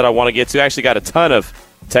messages that I want to get to. Actually got a ton of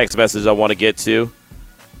text messages I want to get to.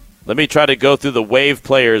 Let me try to go through the wave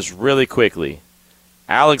players really quickly.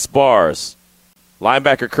 Alex Bars,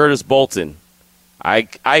 linebacker Curtis Bolton,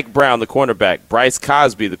 Ike Brown, the cornerback, Bryce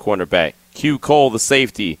Cosby, the cornerback, Q Cole, the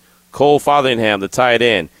safety, Cole Fotheringham, the tight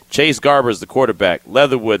end, Chase Garbers, the quarterback,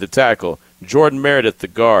 Leatherwood, the tackle, Jordan Meredith, the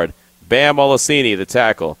guard, Bam Olasini, the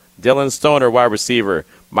tackle, Dylan Stoner, wide receiver,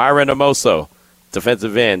 Myron Amoso,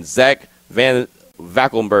 defensive end, Zach Van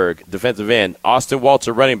Vackelberg, defensive end, Austin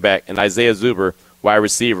Walter, running back, and Isaiah Zuber, wide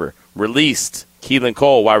receiver. Released, Keelan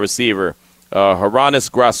Cole, wide receiver, Haranis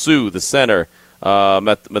Grasu, the center,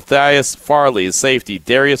 Matthias Farley, the safety,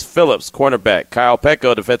 Darius Phillips, cornerback, Kyle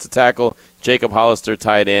Pecco, defensive tackle, Jacob Hollister,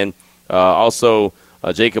 tight end.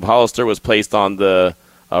 Jacob Hollister was placed on the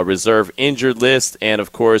reserve injured list, and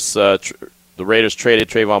of course the Raiders traded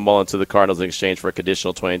Trayvon Mullen to the Cardinals in exchange for a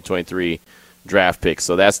conditional 2023 draft picks.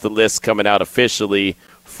 So that's the list coming out officially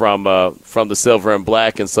from the Silver and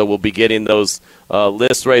Black, and so we'll be getting those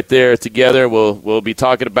lists right there together. We'll be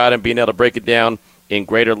talking about it and being able to break it down in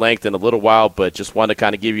greater length in a little while, but just want to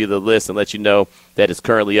kind of give you the list and let you know that it's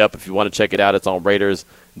currently up. If you want to check it out, it's on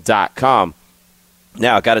Raiders.com.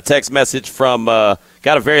 Now, I got a text message from, got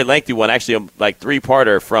a very lengthy one, actually like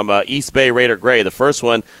three-parter from East Bay Raider Gray. The first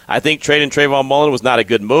one, I think trading Trayvon Mullen was not a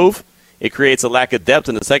good move. It creates a lack of depth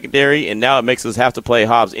in the secondary, and now it makes us have to play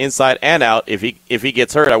Hobbs inside and out. If he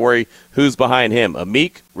gets hurt, I worry who's behind him.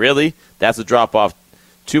 Amik? Really? That's a drop-off.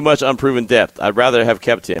 Too much unproven depth. I'd rather have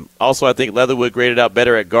kept him. Also, I think Leatherwood graded out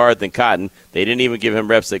better at guard than Cotton. They didn't even give him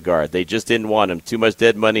reps at guard. They just didn't want him. Too much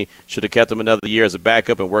dead money. Should have kept him another year as a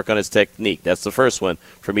backup and work on his technique. That's the first one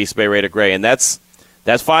from East Bay Raider Gray. And that's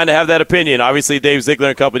fine to have that opinion. Obviously, Dave Ziegler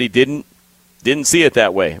and company didn't see it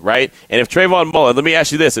that way, right? And if Trayvon Mullen, let me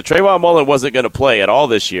ask you this. If Trayvon Mullen wasn't going to play at all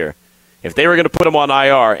this year, if they were going to put him on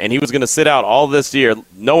IR and he was going to sit out all this year,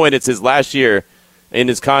 knowing it's his last year in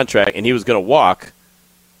his contract and he was going to walk,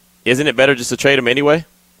 isn't it better just to trade him anyway?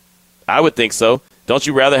 I would think so. Don't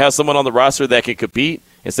you rather have someone on the roster that can compete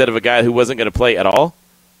instead of a guy who wasn't going to play at all?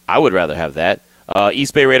 I would rather have that.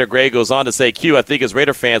 East Bay Raider Gray goes on to say, Q, I think as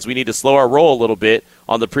Raider fans, we need to slow our roll a little bit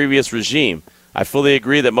on the previous regime. I fully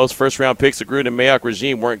agree that most first-round picks of Gruden and Mayock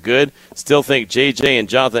regime weren't good. Still think J.J. and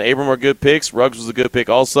Jonathan Abram were good picks. Ruggs was a good pick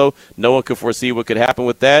also. No one could foresee what could happen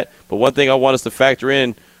with that. But one thing I want us to factor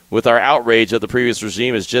in with our outrage of the previous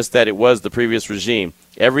regime is just that it was the previous regime.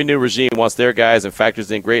 Every new regime wants their guys and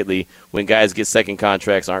factors in greatly when guys get second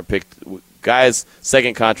contracts aren't picked. Guys'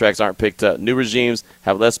 second contracts aren't picked up. New regimes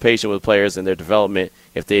have less patience with players and their development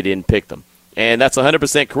if they didn't pick them. And that's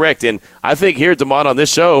 100% correct. And I think here, Damon, on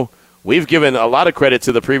this show, we've given a lot of credit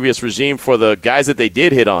to the previous regime for the guys that they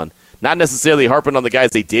did hit on. Not necessarily harping on the guys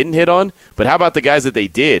they didn't hit on, but how about the guys that they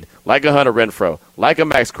did, like a Hunter Renfrow, like a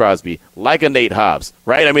Max Crosby, like a Nate Hobbs,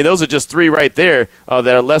 right? I mean, those are just three right there that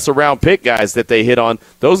are lesser round pick guys that they hit on.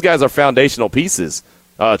 Those guys are foundational pieces.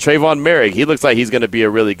 Trayvon Merrick, he looks like he's going to be a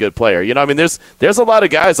really good player. You know, I mean, there's a lot of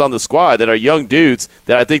guys on the squad that are young dudes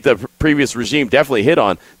that I think the previous regime definitely hit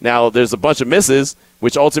on. Now, there's a bunch of misses,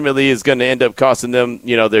 which ultimately is going to end up costing them,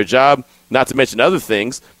 you know, their job, not to mention other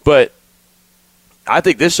things, but I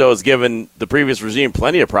think this show has given the previous regime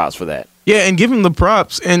plenty of props for that. Yeah, and give him the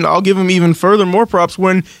props, and I'll give him even further more props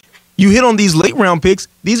when you hit on these late-round picks.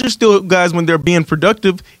 These are still guys when they're being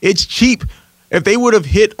productive. It's cheap. If they would have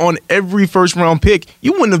hit on every first-round pick,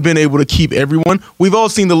 you wouldn't have been able to keep everyone. We've all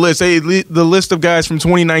seen the list, the list of guys from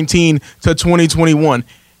 2019 to 2021.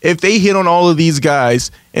 If they hit on all of these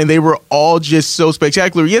guys and they were all just so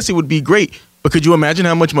spectacular, yes, it would be great. But could you imagine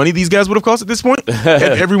how much money these guys would have cost at this point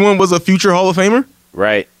if everyone was a future Hall of Famer?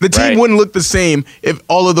 Right. The team wouldn't look the same if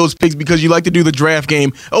all of those picks, because you like to do the draft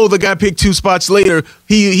game. Oh, the guy picked 2 spots later.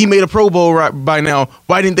 He made a Pro Bowl right by now.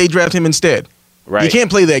 Why didn't they draft him instead? Right. You can't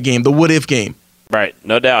play that game, the what-if game. Right,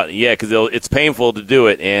 no doubt. Yeah, because it's painful to do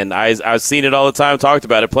it, and I've seen it all the time, talked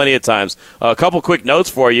about it plenty of times. A couple quick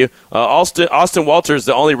notes for you. Austin Walters,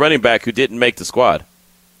 the only running back who didn't make the squad.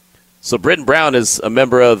 So Britton Brown is a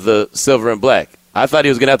member of the Silver and Black. I thought he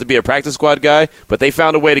was going to have to be a practice squad guy, but they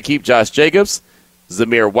found a way to keep Josh Jacobs,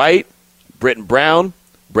 Zamir White, Britton Brown,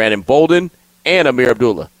 Brandon Bolden, and Amir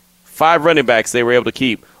Abdullah. 5 running backs they were able to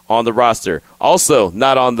keep on the roster. Also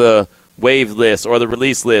not on the waive list or the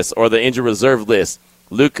release list or the injured reserve list,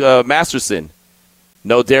 Luke Masterson.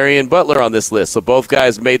 No Darian Butler on this list, so both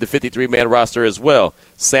guys made the 53-man roster as well.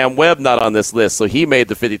 Sam Webb not on this list, so he made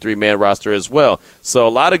the 53-man roster as well. So a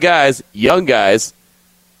lot of guys, young guys,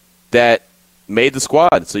 that made the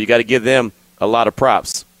squad, so you got to give them a lot of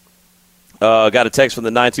props. Got a text from the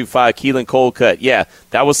 925, Keelan Coldcut. Yeah,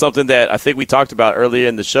 that was something that I think we talked about earlier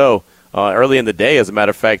in the show, early in the day, as a matter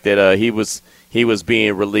of fact, that he was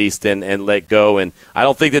being released and let go. And I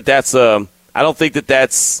don't think that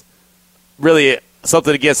that's really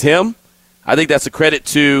something against him. I think that's a credit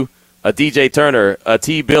to a DJ Turner, a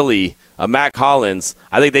T. Billy, a Mac Hollins.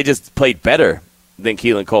 I think they just played better than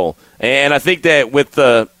Keelan Cole. And I think that with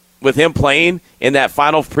him playing in that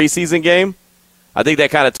final preseason game, I think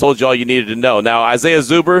that kind of told you all you needed to know. Now, Isaiah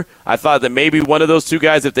Zuber, I thought that maybe one of those two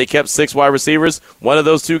guys, if they kept 6 wide receivers, one of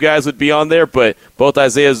those two guys would be on there. But both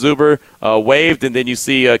Isaiah Zuber waived, and then you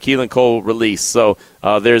see Keelan Cole released. So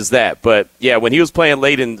there's that. But, yeah, when he was playing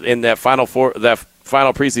late in that final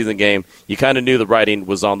preseason game, you kind of knew the writing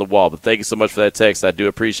was on the wall. But thank you so much for that text. I do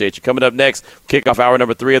appreciate you. Coming up next, kickoff hour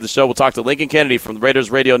number 3 of the show, we'll talk to Lincoln Kennedy from the Raiders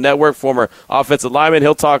Radio Network, former offensive lineman.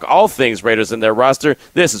 He'll talk all things Raiders in their roster.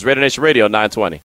 This is Raider Nation Radio 920.